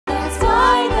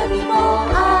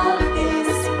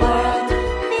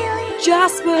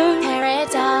Jasper,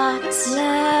 Paradox,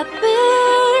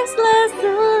 Lapis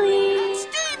Lazuli.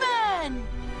 Steven!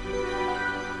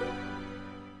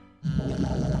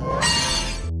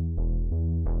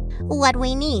 What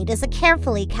we need is a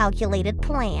carefully calculated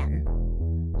plan.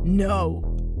 No.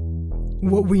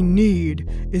 What we need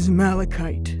is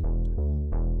malachite.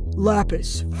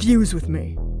 Lapis, fuse with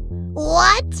me.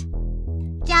 What?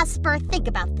 Jasper, think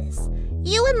about this.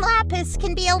 You and Lapis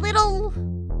can be a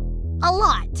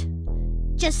lot.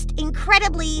 Just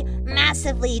incredibly,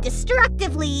 massively,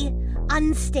 destructively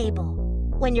unstable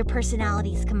when your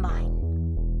personalities combine.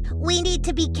 We need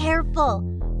to be careful.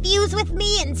 Fuse with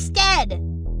me instead.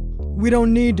 We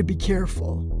don't need to be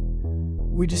careful.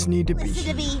 We just need to be... Listen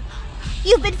to me.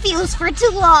 You've been fused for too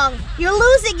long. You're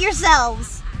losing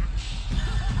yourselves.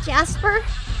 Jasper?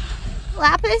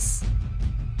 Lapis?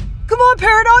 Come on,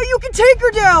 Peridot, you can take her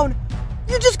down!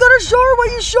 You just gotta show her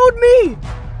what you showed me!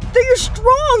 That you're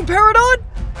strong, Peridot!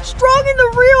 Strong in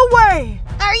the real way!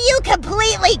 Are you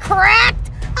completely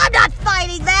cracked? I'm not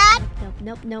fighting that!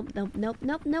 Nope. I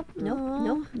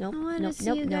wanna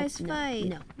see you guys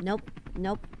fight. Nope.